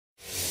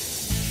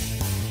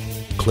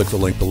click the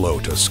link below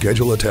to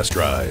schedule a test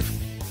drive.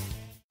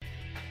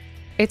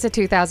 It's a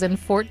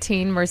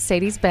 2014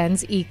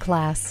 Mercedes-Benz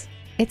E-Class.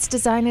 Its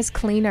design is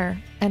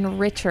cleaner and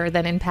richer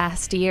than in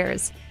past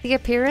years. The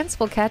appearance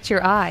will catch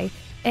your eye,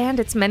 and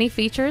its many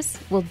features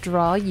will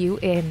draw you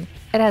in.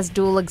 It has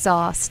dual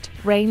exhaust,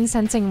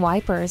 rain-sensing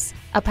wipers,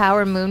 a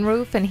power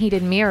moonroof, and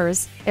heated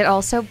mirrors. It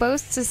also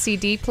boasts a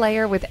CD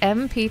player with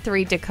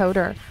MP3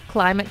 decoder,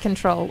 climate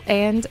control,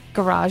 and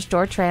garage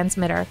door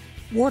transmitter.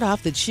 Ward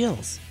off the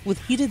chills with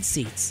heated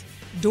seats.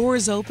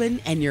 Doors open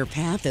and your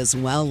path is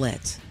well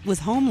lit with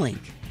HomeLink.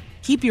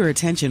 Keep your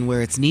attention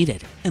where it's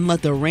needed and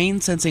let the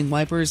rain-sensing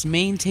wipers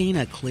maintain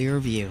a clear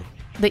view.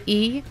 The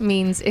E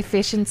means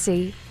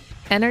efficiency,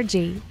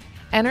 energy,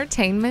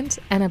 entertainment,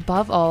 and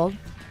above all,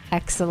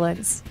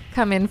 excellence.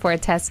 Come in for a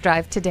test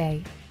drive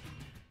today.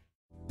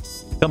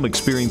 Come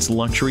experience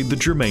luxury the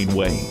Germain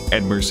way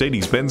at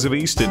Mercedes-Benz of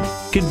Easton,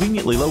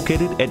 conveniently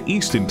located at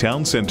Easton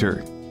Town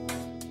Center.